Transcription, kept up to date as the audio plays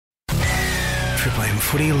Triple M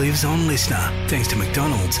Footy lives on Listener, thanks to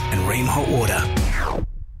McDonald's and Ream Hot Water.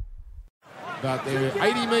 But they're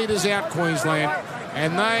 80 metres out, Queensland,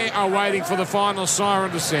 and they are waiting for the final siren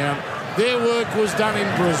to sound. Their work was done in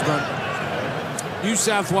Brisbane. New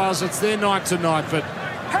South Wales, it's their night tonight, but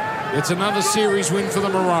it's another series win for the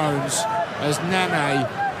Maroons as Nane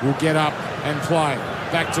will get up and play.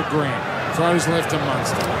 Back to Grant. Throws left to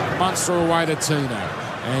Munster. Munster away to Tino.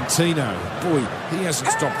 And Tino, boy, he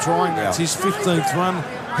hasn't stopped trying. It's his 15th run.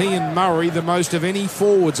 He and Murray, the most of any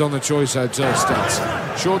forwards on the Choice Hotel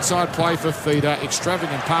stats. Short side play for Feeder.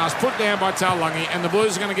 Extravagant pass put down by Taulagi. And the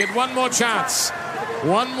Blues are going to get one more chance.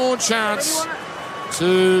 One more chance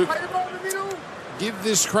to give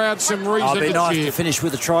this crowd some reason to cheer. It'd be nice to finish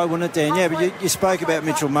with a try, wouldn't it, Dan? Yeah, but you spoke about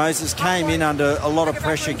Mitchell Moses. Came in under a lot of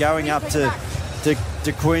pressure going up to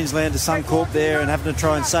Queensland, to Suncorp there, and having to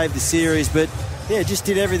try and save the series. But yeah, just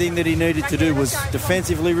did everything that he needed to do. Was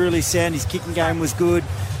defensively really sound. His kicking game was good.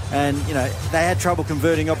 And, you know, they had trouble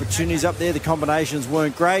converting opportunities up there. The combinations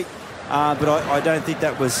weren't great. But I don't think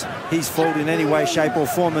that was his fault in any way, shape or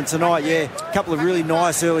form. And tonight, yeah, a couple of really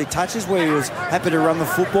nice early touches where he was happy to run the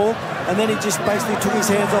football. And then he just basically took his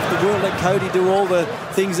hands off the wheel, let Cody do all the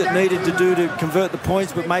things that needed to do to convert the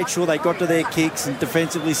points, but made sure they got to their kicks and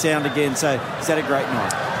defensively sound again. So he's had a great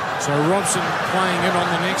night. So Robson playing it on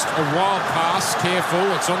the next. A wild pass.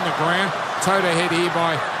 Careful. It's on the ground. Towed ahead here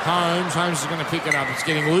by Holmes. Holmes is going to pick it up. It's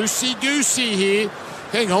getting loosey-goosey here.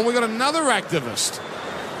 Hang on. We've got another activist.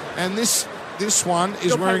 And this one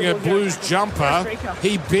is wearing a Blues jumper.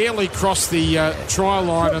 He barely crossed the try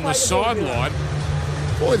line and the sideline.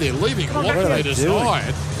 Boy, they're leaving a lot to be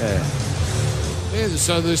desired. Yeah,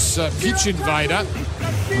 so this pitch invader.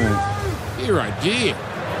 Dear, oh dear.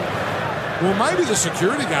 Well, maybe the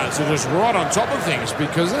security guards are just right on top of things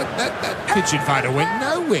because that pitch invader went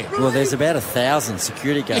nowhere. Well, there's about 1,000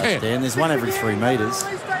 security guards there, and there's one every 3 metres.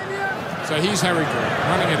 So here's Harry Grant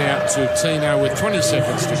running it out to Tino with 20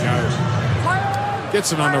 seconds to go.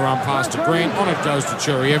 Gets an underarm pass to Grant. On it goes to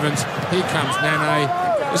Cherry Evans. Here comes Nane.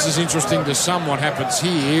 This is interesting to some what happens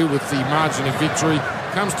here with the margin of victory.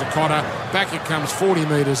 Comes to Cotter. Back it comes 40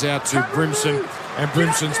 metres out to Brimson. And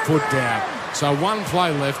Brimson's put down. So one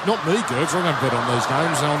play left. Not me, Gertz. I'm going to bet on these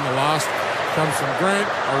names. On the last comes from Grant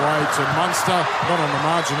away to Munster. Not on the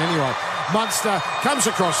margin anyway. Munster comes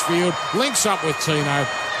across field. Links up with Tino.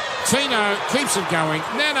 Tino keeps it going.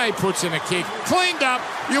 Nane puts in a kick. Cleaned up.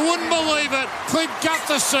 You wouldn't believe it. Clint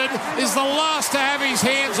Gutherson is the last to have his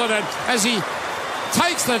hands on it as he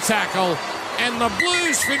takes the tackle. And the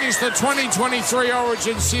Blues finish the 2023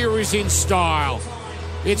 Origin Series in style.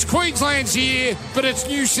 It's Queensland's year, but it's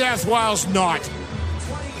New South Wales' night.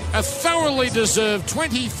 A thoroughly deserved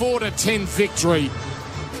 24-10 victory.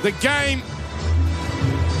 The game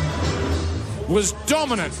was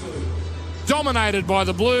dominated by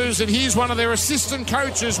the Blues, and here's one of their assistant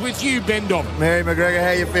coaches with you, Ben Dobbin. Mary McGregor,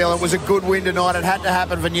 how you feeling? It was a good win tonight. It had to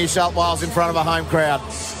happen for New South Wales in front of a home crowd.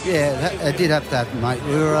 Yeah, it did have to happen, mate.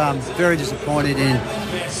 We were very disappointed in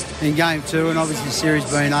Game 2, and obviously the series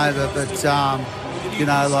being over, but you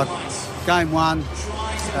know, like Game 1,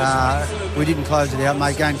 we didn't close it out,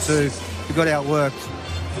 mate. Game 2, we got outworked,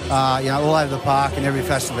 all over the park in every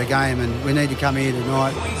facet of the game, and we need to come here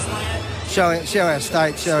tonight, show our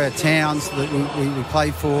state, show our towns that we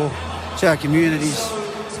play for, show our communities,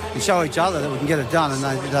 and show each other that we can get it done, and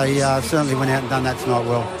they certainly went out and done that tonight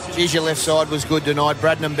well. Geez, your left side was good tonight.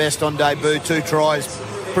 Bradnam Best on debut, 2 tries.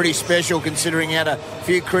 Pretty special considering he had a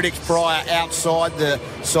few critics prior outside the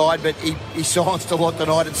side, but he silenced a lot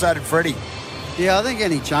tonight, and so did Freddie. Yeah, I think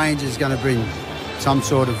any change is going to bring some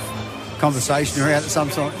sort of conversation around it,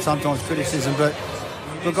 sometimes criticism, but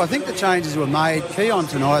look, I think the changes were made. Keon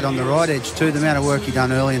tonight on the right edge too, the amount of work he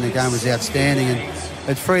done early in the game was outstanding, and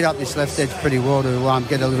it freed up this left edge pretty well to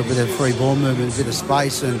get a little bit of free ball movement, a bit of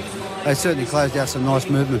space, and they certainly closed out some nice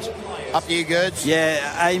movements. Up to you, Gerds. Yeah,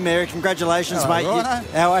 hey, Mary, congratulations, mate.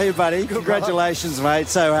 How are you, buddy? Good, congratulations, mate.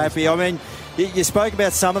 So happy. I mean, you spoke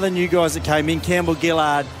about some of the new guys that came in. Campbell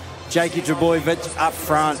Gillard, Jakey Trbojevic up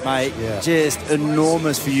front, mate. Yeah. Just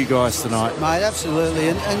enormous for you guys tonight. Mate, absolutely.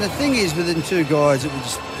 And the thing is, within 2 guys that we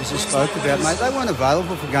just spoke about, mate, they weren't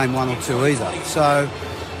available for Game 1 or 2 either. So,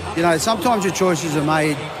 you know, sometimes your choices are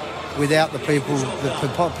made without the people that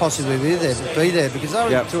could possibly be there because they were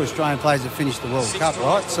the 2 Australian players that finished the World Cup,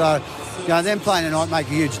 right? So, you know, them playing tonight make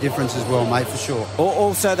a huge difference as well, mate, for sure.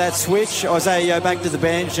 Also that switch, Isaiah back to the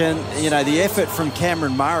bench, and, you know, the effort from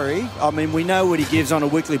Cameron Murray. I mean, we know what he gives on a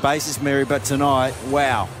weekly basis, Mary, but tonight,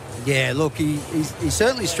 wow. Yeah, look, he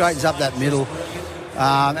certainly straightens up that middle.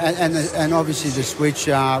 And obviously the switch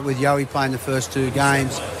with Yowie playing the first 2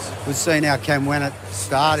 games, we've seen how Cam Wennett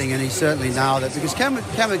starting, and he certainly nailed it, because Cam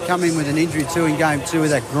had come in with an injury too in game 2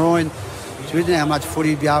 with that groin. So we didn't know how much footy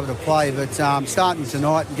he'd be able to play, but starting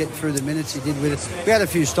tonight and getting through the minutes he did with it. We had a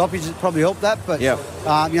few stoppages that probably helped that, but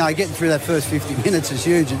getting through that first 50 minutes is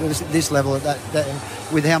huge at this level, at that,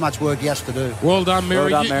 with how much work he has to do. Well done,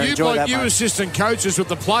 Mary. Well done, Mary. You assistant coaches with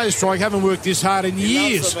the players' strike haven't worked this hard in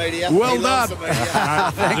years. Well done.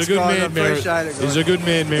 Thanks, He's a good guys. man, Mary. Appreciate it, guys. He's a good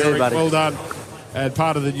man, Mary. buddy. Well done. And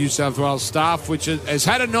part of the New South Wales staff, which has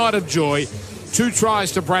had a night of joy. 2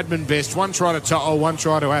 tries to Bradman Best, 1 try to To'o, 1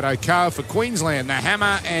 try to Addo Carr. For Queensland, the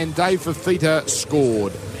hammer and Dave Fafita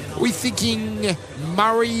scored. Are we thinking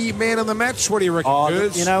Murray, man of the match? What do you reckon,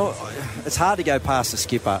 Gerds? You know, it's hard to go past the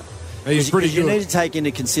skipper. He's pretty good. You need to take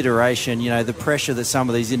into consideration, the pressure that some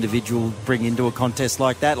of these individuals bring into a contest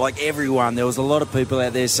like that. Like everyone, there was a lot of people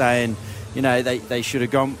out there saying, they should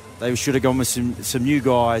have gone with some new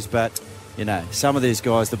guys, but some of these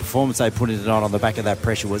guys, the performance they put in tonight on the back of that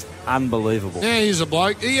pressure was unbelievable. Yeah, he's a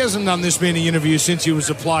bloke. He hasn't done this many interviews since he was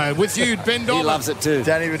a player. With you, Ben Dobbin. He loves it too.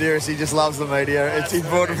 Danny Medeiros, he just loves the media. It's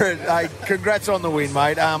important for it. Hey, congrats on the win,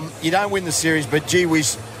 mate. You don't win the series, but gee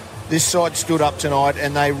whiz, this side stood up tonight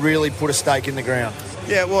and they really put a stake in the ground.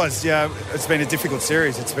 Yeah, it was. Yeah, it's been a difficult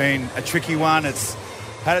series. It's been a tricky one. It's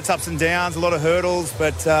had its ups and downs, a lot of hurdles,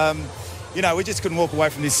 but we just couldn't walk away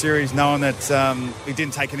from this series knowing that we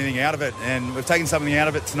didn't take anything out of it, and we've taken something out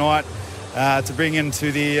of it tonight to bring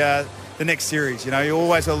into the next series. You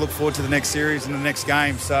always got to look forward to the next series and the next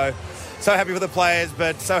game. So happy for the players,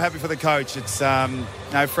 but so happy for the coach. It's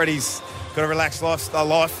Freddie's got a relaxed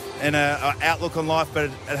life and an outlook on life, but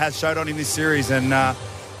it has showed on him this series, and I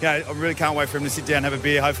really can't wait for him to sit down and have a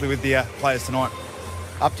beer, hopefully with the players tonight.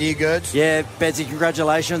 Up to you, Gerds. Yeah, Bedsy,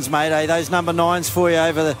 congratulations, mate. Those number 9s for you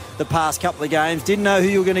over the past couple of games. Didn't know who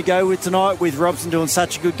you were going to go with tonight, with Robson doing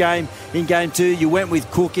such a good game in game 2. You went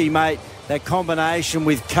with Cookie, mate. That combination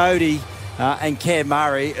with Cody and Cam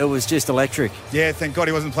Murray, it was just electric. Yeah, thank God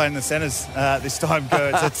he wasn't playing in the centres this time,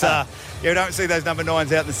 Gerds. It's we don't see those number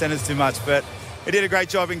 9s out in the centres too much, but he did a great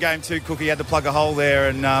job in game 2. Cookie had to plug a hole there,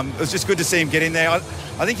 and it was just good to see him get in there.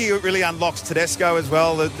 I think he really unlocks Tedesco as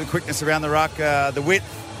well, the quickness around the ruck, the width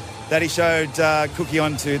that he showed Cookie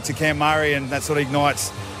on to Cam Murray, and that sort of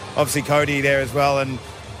ignites, obviously, Cody there as well. And,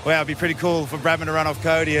 wow, it'd be pretty cool for Bradman to run off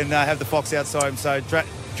Cody and have the Fox outside him. So,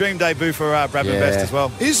 dream debut for Bradman Best as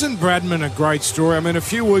well. Isn't Bradman a great story? I mean, a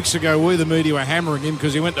few weeks ago, we, the media, were hammering him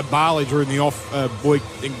because he went to Bali during the off week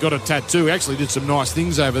and got a tattoo. He actually did some nice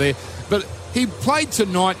things over there. But he played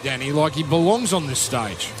tonight, Danny, like he belongs on this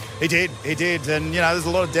stage. He did. And, there's a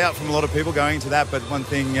lot of doubt from a lot of people going into that. But one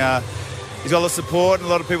thing, he's got a lot of support and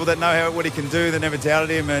a lot of people that know what he can do. They never doubted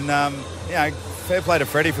him. And, fair play to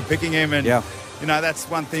Freddie for picking him. And, that's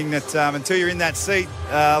one thing that until you're in that seat,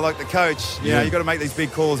 like the coach, you've got to make these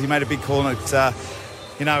big calls. He made a big call and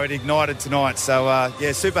it ignited tonight. So,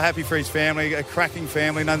 super happy for his family, a cracking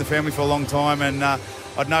family, known the family for a long time. And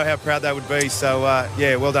I'd know how proud they would be. So,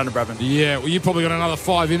 well done to Bradman. Yeah, well, you've probably got another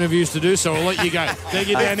 5 interviews to do, so I'll let you go. Thank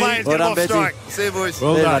you, Danny. Well done, Betsy. See you, boys.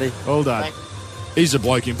 Well There, done. buddy. Well done. Thanks. He's a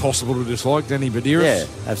bloke impossible to dislike, Danny Medeiros.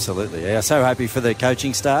 Yeah, absolutely. Yeah, so happy for the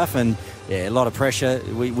coaching staff, and a lot of pressure.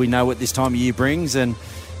 We know what this time of year brings, and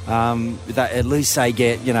that at least they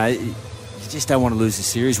get, you just don't want to lose the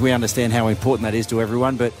series. We understand how important that is to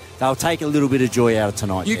everyone, but they'll take a little bit of joy out of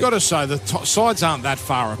tonight. You've got to say, the sides aren't that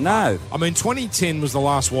far apart. No. I mean, 2010 was the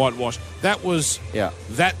last whitewash. That was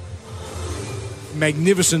that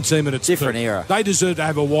magnificent team at its different peak. era. They deserve to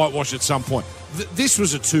have a whitewash at some point. This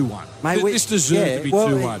was a 2-1. Mate, This deserved to be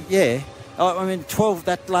 2-1. Yeah. I mean,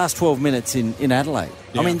 that last 12 minutes in Adelaide.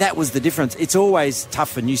 Yeah. I mean, that was the difference. It's always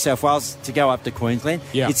tough for New South Wales to go up to Queensland.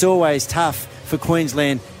 Yeah. It's always tough for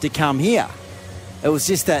Queensland to come here. It was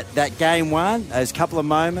just that game one, those couple of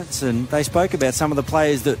moments, and they spoke about some of the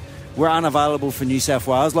players that were unavailable for New South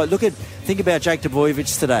Wales. Like, think about Jake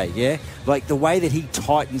Trbojevic today, yeah? Like, the way that he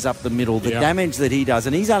tightens up the middle, the damage that he does,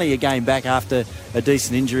 and he's only a game back after a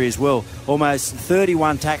decent injury as well. Almost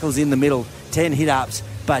 31 tackles in the middle, 10 hit-ups,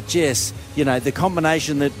 but just, the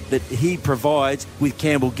combination that he provides with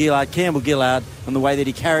Campbell Gillard and the way that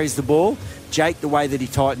he carries the ball, Jake, the way that he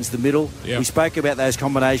tightens the middle. Yep. We spoke about those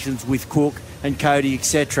combinations with Cook and Cody,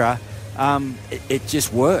 etc. It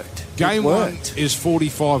just worked. Game 1 is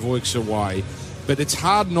 45 weeks away, but it's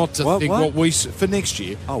hard not to think what we for next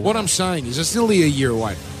year. Oh, wow. What I'm saying is it's nearly a year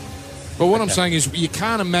away. But what I'm saying is you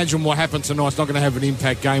can't imagine what happened tonight's not going to have an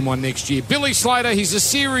impact game one next year. Billy Slater, he's a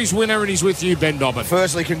series winner and he's with you, Ben Dobbin.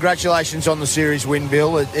 Firstly, congratulations on the series win,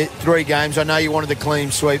 Bill. At 3 games, I know you wanted the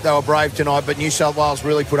clean sweep. They were brave tonight, but New South Wales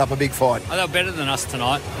really put up a big fight. They were better than us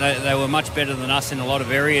tonight. They were much better than us in a lot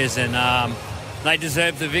of areas, and they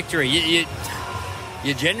deserved the victory.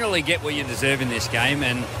 You generally get what you deserve in this game,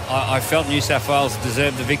 and I felt New South Wales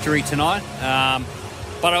deserved the victory tonight.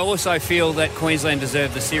 But I also feel that Queensland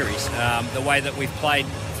deserved the series. The way that we've played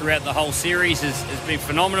throughout the whole series has been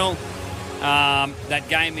phenomenal. That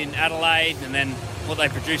game in Adelaide and then what they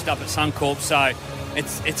produced up at Suncorp. So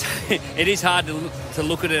it is hard to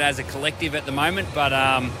look at it as a collective at the moment.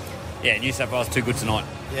 But, New South Wales too good tonight.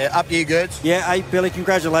 Yeah, up to you, Gertz. Yeah, hey, Billy,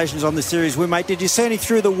 congratulations on the series win, mate. Did you see any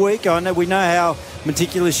through the week? I know we know how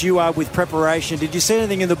meticulous you are with preparation. Did you see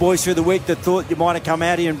anything in the boys through the week that thought you might have come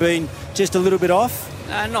out here and been just a little bit off?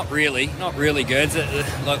 Not really, Gertz.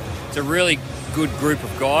 It's a really good group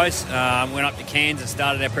of guys. Went up to Cairns and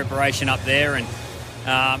started our preparation up there, and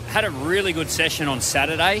had a really good session on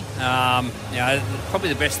Saturday. Probably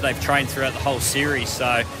the best they've trained throughout the whole series.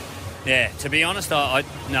 So, yeah, to be honest, I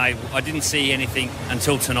didn't see anything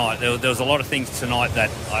until tonight. There was a lot of things tonight that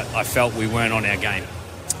I felt we weren't on our game.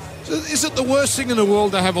 So is it the worst thing in the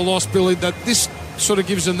world to have a loss, Billy, that this sort of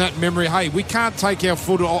gives them that memory, hey, we can't take our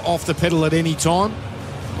foot off the pedal at any time?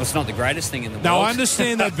 Well, it's not the greatest thing in the world. No, I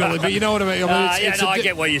understand that, Billy, but you know what I mean. I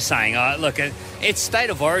get what you're saying. Look, it's state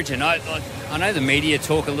of origin. I know the media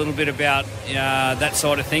talk a little bit about that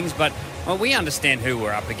side of things, but we understand who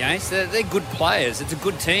we're up against. They're good players. It's a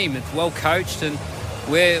good team. It's well coached, and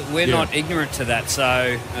we're not ignorant to that.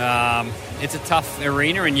 So it's a tough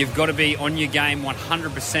arena, and you've got to be on your game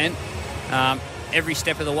 100% every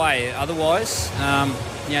step of the way. Otherwise,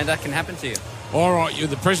 that can happen to you. All right,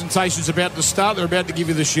 the presentation's about to start. They're about to give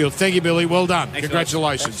you the shield. Thank you, Billy. Well done. Thanks,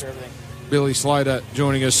 congratulations. Thanks for everything. Billy Slater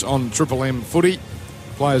joining us on Triple M Footy.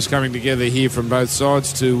 Players coming together here from both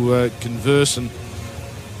sides to converse. And,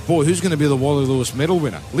 boy, who's going to be the Wally Lewis medal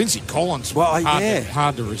winner? Lindsay Collins. Well,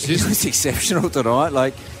 hard to resist. He was exceptional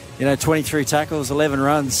tonight. 23 tackles, 11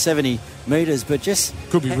 runs, 70 metres, but just...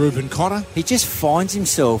 Could be Reuben Cotter. He just finds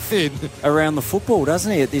himself around the football, doesn't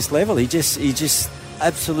he, at this level? He just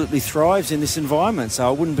absolutely thrives in this environment, so I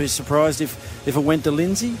wouldn't be surprised if it went to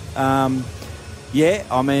Lindsay.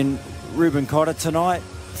 Reuben Cotter tonight,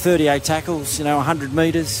 38 tackles, 100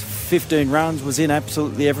 metres, 15 runs, was in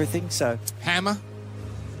absolutely everything. So Hammer.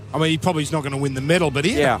 He probably is not going to win the medal, but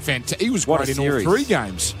he was great in all 3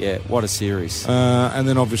 games. Yeah, what a series. And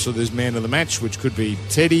then obviously there's man of the match, which could be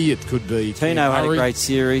Teddy, it could be Tino had a great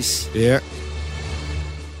series. Yeah.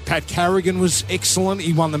 Pat Carrigan was excellent.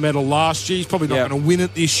 He won the medal last year. He's probably not going to win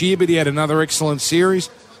it this year, but he had another excellent series.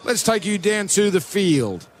 Let's take you down to the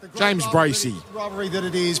field. James Bracey. Rivalry that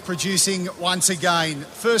it is producing once again.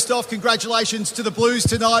 First off, congratulations to the Blues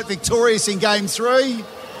tonight, victorious in Game 3.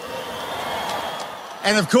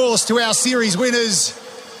 And, of course, to our series winners,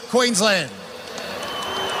 Queensland.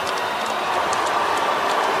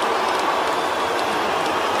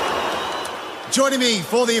 Joining me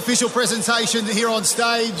for the official presentation here on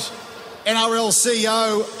stage, NRL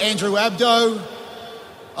CEO Andrew Abdo,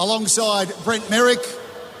 alongside Brent Merrick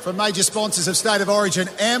from major sponsors of State of Origin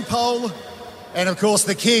Ampol, and of course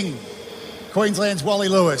the King, Queensland's Wally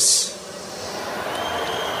Lewis.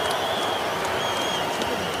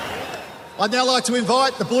 I'd now like to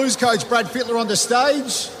invite the Blues coach Brad Fittler onto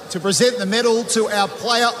stage to present the medal to our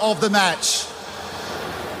player of the match.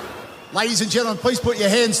 Ladies and gentlemen, please put your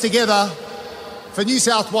hands together for New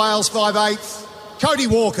South Wales 5'8", Cody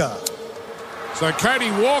Walker. So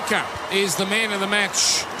Cody Walker is the man of the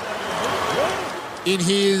match in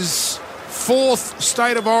his 4th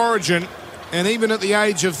State of Origin, and even at the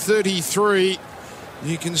age of 33,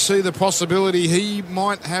 you can see the possibility he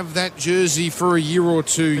might have that jersey for a year or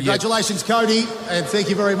two. Congratulations, Cody, and thank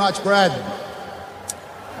you very much, Brad.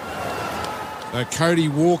 Cody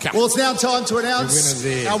Walker. Well, it's now time to announce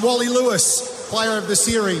our Wally Lewis Player of the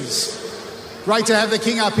Series. Great to have the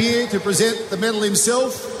King up here to present the medal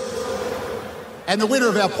himself. And the winner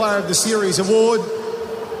of our Player of the Series award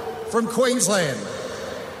from Queensland,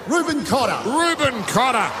 Reuben Cotter. Reuben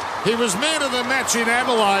Cotter. He was man of the match in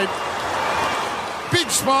Adelaide.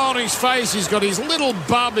 Big smile on his face. He's got his little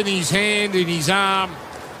bub in his hand, in his arm.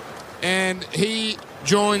 And he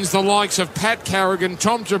joins the likes of Pat Carrigan,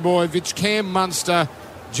 Tom Trbojevic, Cam Munster,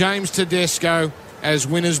 James Tedesco as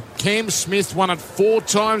winners. Cam Smith won it 4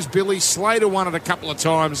 times. Billy Slater won it a couple of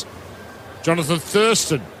times. Jonathan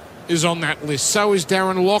Thurston is on that list. So is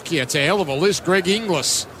Darren Lockyer. It's a hell of a list. Greg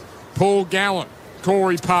Inglis, Paul Gallen,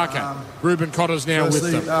 Corey Parker. Ruben Cotter's now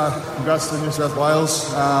firstly, with them. Congrats to New South Wales.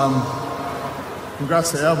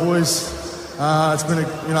 Congrats to our boys. It's been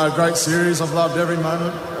a great series. I've loved every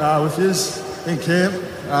moment with yous in camp.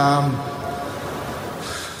 I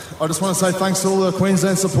just want to say thanks to all the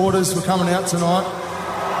Queensland supporters for coming out tonight.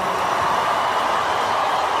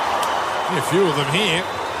 A few of them here.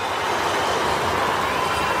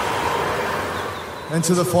 And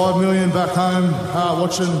to the 5 million back home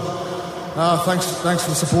watching, thanks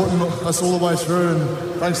for supporting us all the way through, and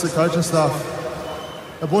thanks to the coaching staff.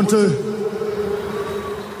 Ubuntu.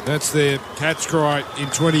 That's their catch cry in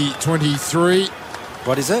 2023.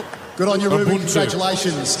 What is it? Good on you, Ruben. Ubuntu.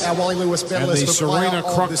 Congratulations, our Wally Lewis And medalist the for player Serena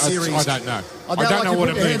of the series. I don't know. I'd I now don't like know to what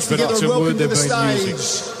put it your means, hands but it's a together and word they've welcome to been the using.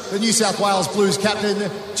 stage the New South Wales Blues captain,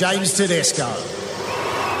 James Tedesco.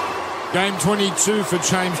 Game 22 for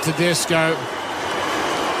James Tedesco.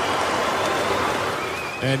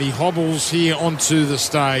 And he hobbles here onto the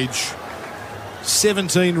stage.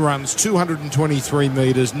 17 runs, 223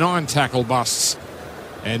 metres, 9 tackle busts,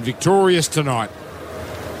 and victorious tonight.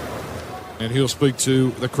 And he'll speak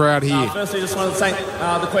to the crowd here. Firstly, I just want to thank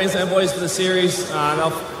the Queensland boys for the series.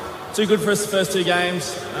 They're too good for us the first 2 games.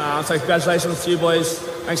 So congratulations to you boys.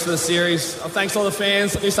 Thanks for the series. Thanks to all the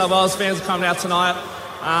fans, New South Wales fans for coming out tonight.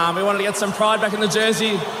 We wanted to get some pride back in the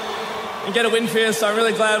jersey and get a win for you, so I'm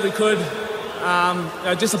really glad we could.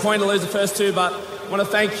 Disappointed to lose the first 2, but I want to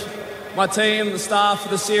thank my team, the staff for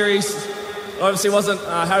the series. It obviously wasn't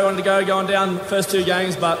how we wanted to go going down the first 2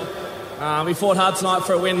 games, but we fought hard tonight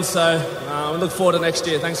for a win, so we look forward to next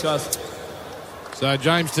year. Thanks, guys. So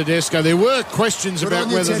James Tedesco, there were questions about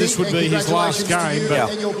whether this would be his last game,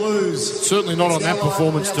 but certainly not on that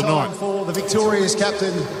performance tonight. For the victorious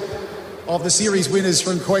captain of the series winners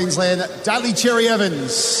from Queensland, Daly Cherry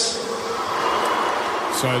Evans.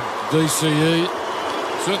 So DCE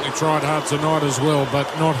certainly tried hard tonight as well, but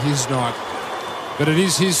not his night. But it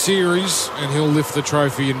is his series, and he'll lift the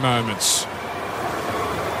trophy in moments.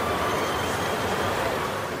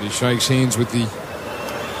 He shakes hands with the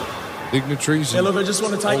dignitaries. Yeah, look, I just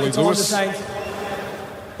want to take the time to thank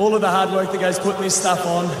all of the hard work that goes putting this stuff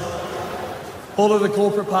on, all of the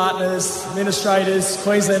corporate partners, administrators,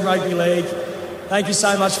 Queensland Rugby League. Thank you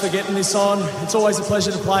so much for getting this on. It's always a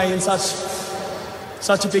pleasure to play in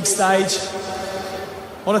such a big stage.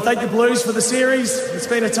 I want to thank the Blues for the series. It's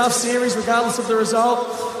been a tough series regardless of the result.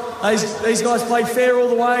 These guys played fair all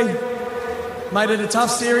the way, made it a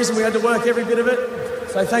tough series, and we had to work every bit of it.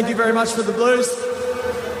 So thank you very much for the Blues.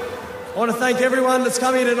 I want to thank everyone that's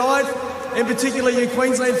come here tonight, in particular you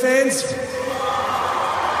Queensland fans.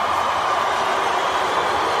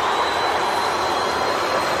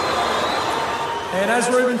 And as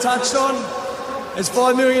Ruben touched on, there's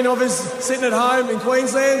 5 million of us sitting at home in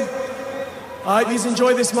Queensland. I hope you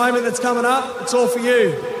enjoy this moment that's coming up. It's all for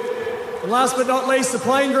you. And last but not least, the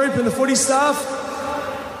playing group and the footy staff.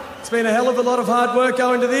 It's been a hell of a lot of hard work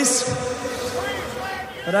going to this.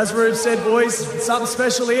 But as Rube said, boys, it's something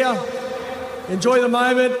special here. Enjoy the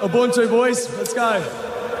moment. Ubuntu, boys. Let's go.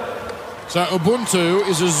 So Ubuntu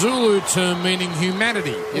is a Zulu term meaning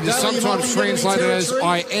humanity. It is sometimes translated as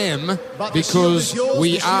I am because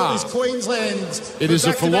we are. It is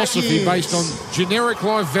a philosophy based on generic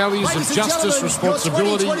life values of justice,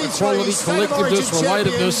 responsibility, equality, collectiveness,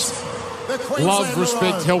 relatedness, love,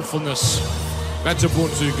 respect, helpfulness. That's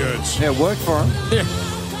Ubuntu, Gertz. Yeah, worked for him. Yeah.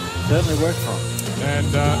 Certainly worked for him. And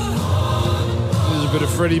there's a bit of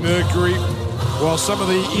Freddie Mercury. While some of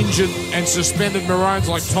the injured and suspended Maroons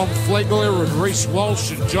like Tom Flegler and Reece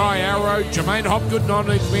Walsh and Jai Arrow, Jermaine Hopgood,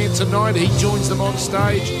 19th man tonight, he joins them on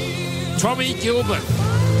stage. Tommy Gilbert.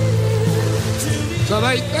 So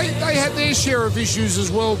they had their share of issues as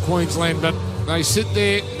well, Queensland, but they sit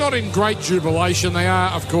there, not in great jubilation. They are,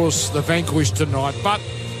 of course, the vanquished tonight, but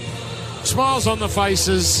smiles on the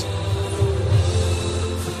faces.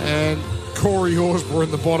 And Corey Horsburgh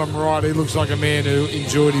in the bottom right, he looks like a man who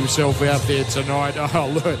enjoyed himself out there tonight. Oh,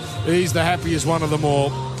 look, he's the happiest one of them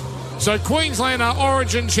all. So Queensland are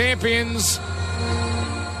Origin champions,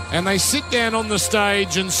 and they sit down on the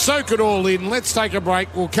stage and soak it all in. Let's take a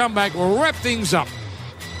break. We'll come back. We'll wrap things up.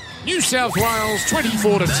 New South Wales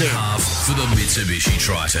 24-10. Half for the Mitsubishi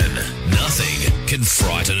Triton. Nothing can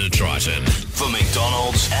frighten a Triton. For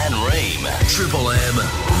McDonald's and Ream, Triple M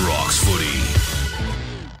rocks footy.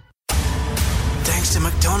 Thanks to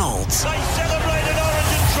McDonald's. They celebrated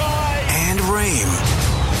Origin try. And Ream.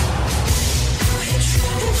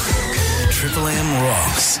 Triple M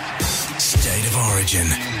rocks. State of Origin.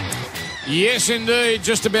 Yes, indeed.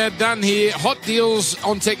 Just about done here. Hot deals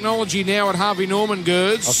on technology now at Harvey Norman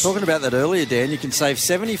Goods. I was talking about that earlier, Dan. You can save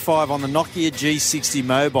 $75 on the Nokia G60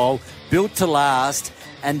 mobile, built to last,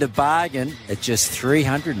 and a bargain at just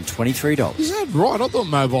 $323. Is that right? I thought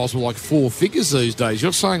mobiles were like four figures these days.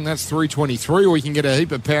 You're saying that's $323, or you can get a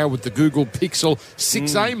heap of power with the Google Pixel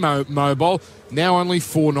 6a mobile, now only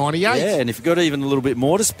 $498. Yeah, and if you've got even a little bit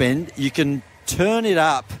more to spend, you can turn it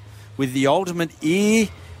up with the ultimate ear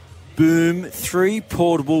boom 3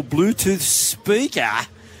 portable Bluetooth speaker.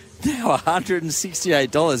 Now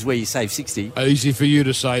 $168 where you save $60. Easy for you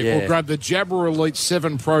to say. Yeah. Or grab the Jabra Elite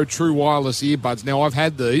 7 Pro True Wireless earbuds. Now, I've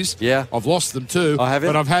had these. Yeah. I've lost them too. I haven't.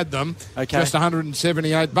 But I've had them. Okay. Just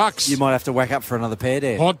 $178. You might have to whack up for another pair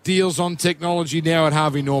there. Hot deals on technology now at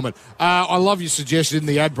Harvey Norman. I love your suggestion in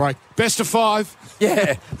the ad break. Best of 5.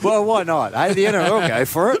 Yeah. Well, why not? Hey, the NRL go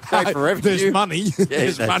for it. Great for revenue. There's money. Yeah,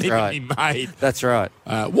 There's money to be made. That's right.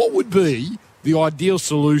 What would be the ideal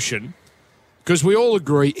solution? Because we all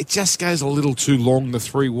agree it just goes a little too long, the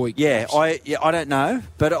 3 weeks. Yeah, I don't know.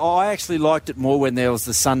 But I actually liked it more when there was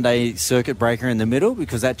the Sunday circuit breaker in the middle,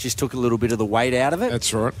 because that just took a little bit of the weight out of it.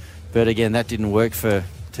 That's right. But again, that didn't work for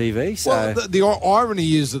TV. So. Well, the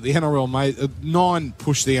irony is that the NRL Nine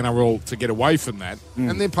pushed the NRL to get away from that,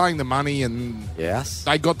 and they're paying the money, and yes,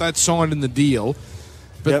 they got that signed in the deal.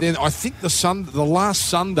 But then I think the last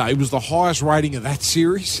Sunday was the highest rating of that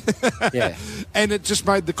series. Yeah. And it just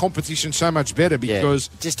made the competition so much better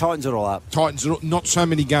because... It just tightens it all up. Not so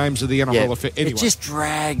many games of the NRL affair. Anyway. It just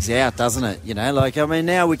drags out, doesn't it? You know,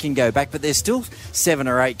 now we can go back, but there's still 7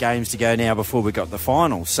 or 8 games to go now before we got the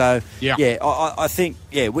final. So, I think,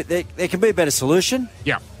 there can be a better solution.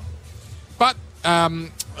 Yeah. But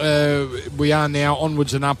we are now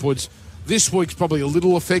onwards and upwards. This week's probably a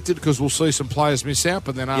little affected because we'll see some players miss out,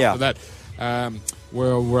 but then after that,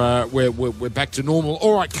 we're back to normal.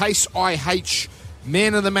 All right, Case IH,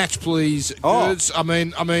 man of the match, please. Goods. I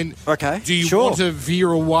mean, okay. Do you want to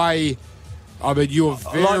veer away? I mean, you're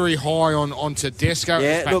very high on Tedesco.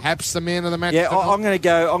 Yeah, perhaps the man of the match. Yeah, I'm going to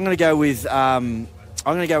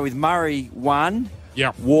go with Murray 1,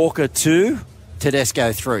 Walker 2,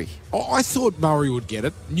 Tedesco 3. I thought Murray would get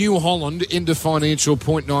it. New Holland into financial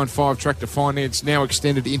 0.95 tractor finance now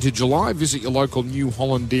extended into July. Visit your local New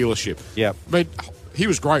Holland dealership. Yep. But he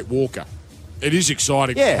was great, Walker. It is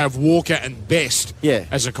exciting to have Walker and Best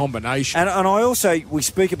as a combination. And we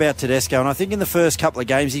speak about Tedesco, and I think in the first couple of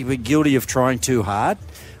games he's been guilty of trying too hard.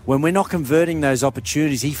 When we're not converting those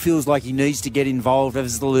opportunities, he feels like he needs to get involved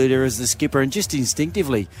as the leader, as the skipper, and just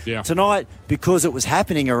instinctively. Yeah. Tonight, because it was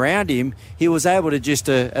happening around him, he was able to just,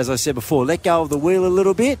 as I said before, let go of the wheel a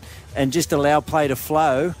little bit and just allow play to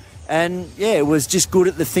flow. And, it was just good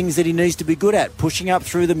at the things that he needs to be good at, pushing up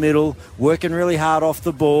through the middle, working really hard off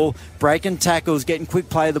the ball, breaking tackles, getting quick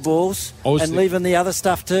play of the balls, and leaving the other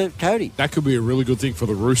stuff to Cody. That could be a really good thing for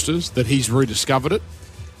the Roosters, that he's rediscovered it.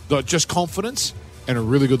 Just confidence. And a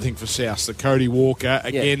really good thing for South that Cody Walker,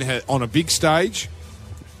 again, on a big stage,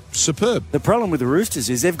 superb. The problem with the Roosters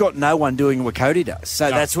is they've got no one doing what Cody does.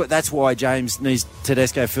 So that's why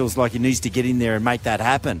Tedesco feels like he needs to get in there and make that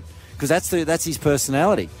happen, because that's his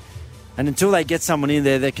personality. And until they get someone in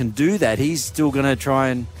there that can do that, he's still going to try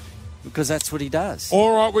and... because that's what he does.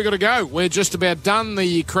 All right, we've got to go. We're just about done.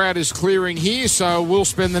 The crowd is clearing here, so we'll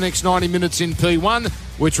spend the next 90 minutes in P1,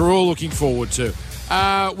 which we're all looking forward to.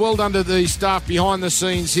 Well done to the staff behind the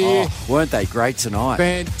scenes here. Oh, weren't they great tonight?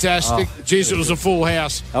 Fantastic. Oh, Jeez, it was a full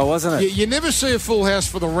house. Oh, wasn't it? You never see a full house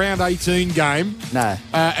for the round 18 game. No.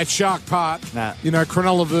 At Shark Park. No.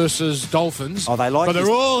 Cronulla versus Dolphins. Oh, they like But they're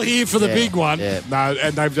all here for the big one. Yeah. No,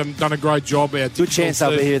 and they've done a great job. Good chance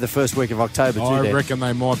they'll be here the first week of October too. I reckon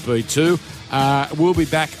they might be too. We'll be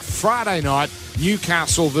back Friday night.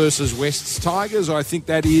 Newcastle versus Wests Tigers. I think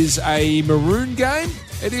that is a Maroon game.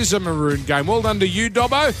 It is a Maroon game. Well done to you,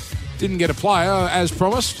 Dobbo. Didn't get a player, as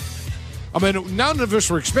promised. I mean, none of us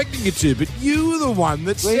were expecting you to, but you were the one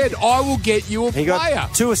that said, I will get you a player. He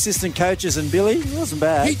got 2 assistant coaches and Billy. It wasn't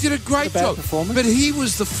bad. He did a great job. Performance. But he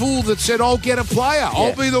was the fool that said, I'll get a player. Yeah.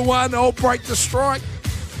 I'll be the one. I'll break the strike.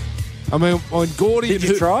 I mean, when Gordy... Did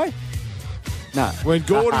you try? No. When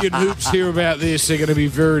Gordy and Hoops hear about this, they're going to be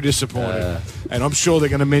very disappointed. And I'm sure they're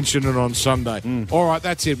going to mention it on Sunday. All right,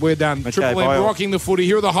 that's it. We're done. Okay, Triple M rocking the footy.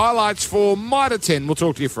 Here are the highlights for Mitre 10. We'll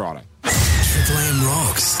talk to you Friday. Triple M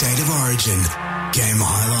rocks State of Origin. Game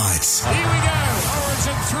highlights. Here we go.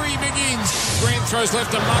 Origin 3 begins. Grant throws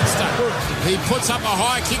left to Munster. He puts up a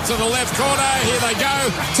high kick to the left corner. Here they go.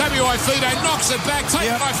 Tabuai Fido knocks it back.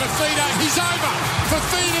 Taken by Fafita. He's over.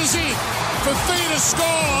 Fafita's in. Fafita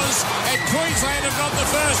scores, and Queensland have got the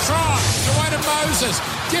first try. Away to Moses.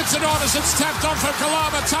 Gets it on as it's tapped on for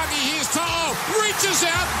Kalama Tungi. Here's time. reaches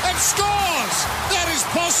out and scores. That is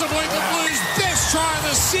possibly the Blues' best try of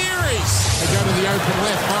the series. They go to the open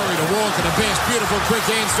left, Murray to Walker to Best. Beautiful quick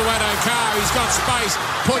hands to Addo-Carr. He's got space,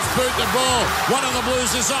 puts boot the ball. One of the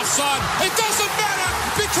Blues is offside. It doesn't matter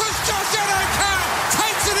because Josh Addo-Carr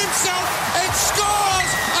takes it himself and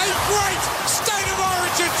scores a great State of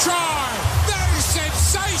Origin try. That is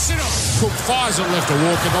sensational. Cook fires it left to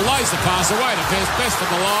Walker, delays the pass away to Best. Best of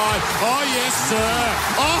the line. Oh, yes, sir.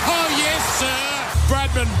 Oh, yes, sir.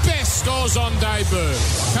 Bradman Best scores on debut.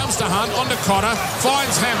 Comes to Hunt, on to Cotter,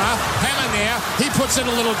 finds Hammer. Hammer now, he puts in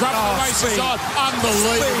a little grub on the bases side.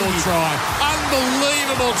 Unbelievable try.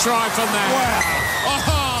 Unbelievable try from that. Wow.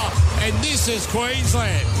 Oh, and this is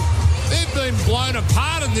Queensland. They've been blown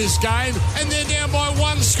apart in this game, and they're down by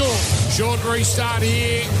one score. Short restart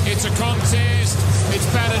here. It's a contest. It's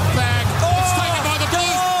batted back. It's taken by the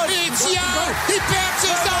Blues. It's Yo. He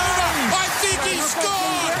bounces over. I think he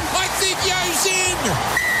scored. I think Yo's in.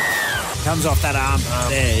 Comes off that arm.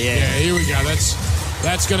 There, yeah. Yeah, here we go.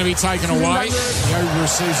 That's going to be taken away. Yo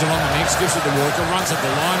receives it on the next, gives it to Walker, runs at the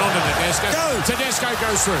line, onto Tedesco. Tedesco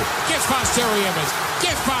goes through, gets past Terry Evans,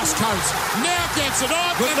 gets past Coates, now gets it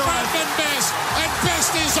on to Bradman Best, and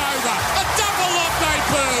Best is over. A double on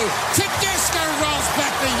debut. Tedesco rolls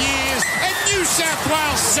back the years, and New South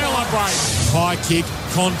Wales celebrate. High kick,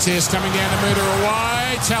 contest coming down a metre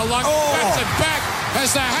away. Taulung bats it back.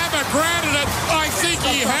 Has the Hammer grounded it? I think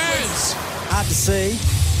he has. Hard to see.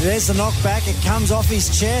 There's the knockback. It comes off his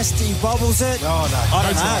chest. He bobbles it. Oh, no. I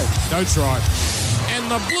don't know. No try. And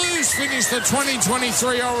the Blues finish the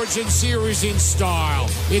 2023 Origin Series in style.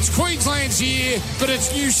 It's Queensland's year, but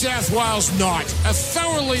it's New South Wales' night. A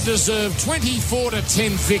thoroughly deserved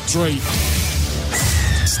 24-10 victory.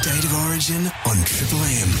 State of Origin on Triple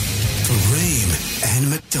M for Ream and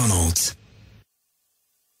McDonald's.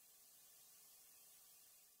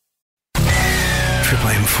 Triple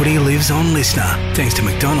M Footy lives on Listener, thanks to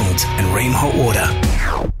McDonald's and Ream Hot Water.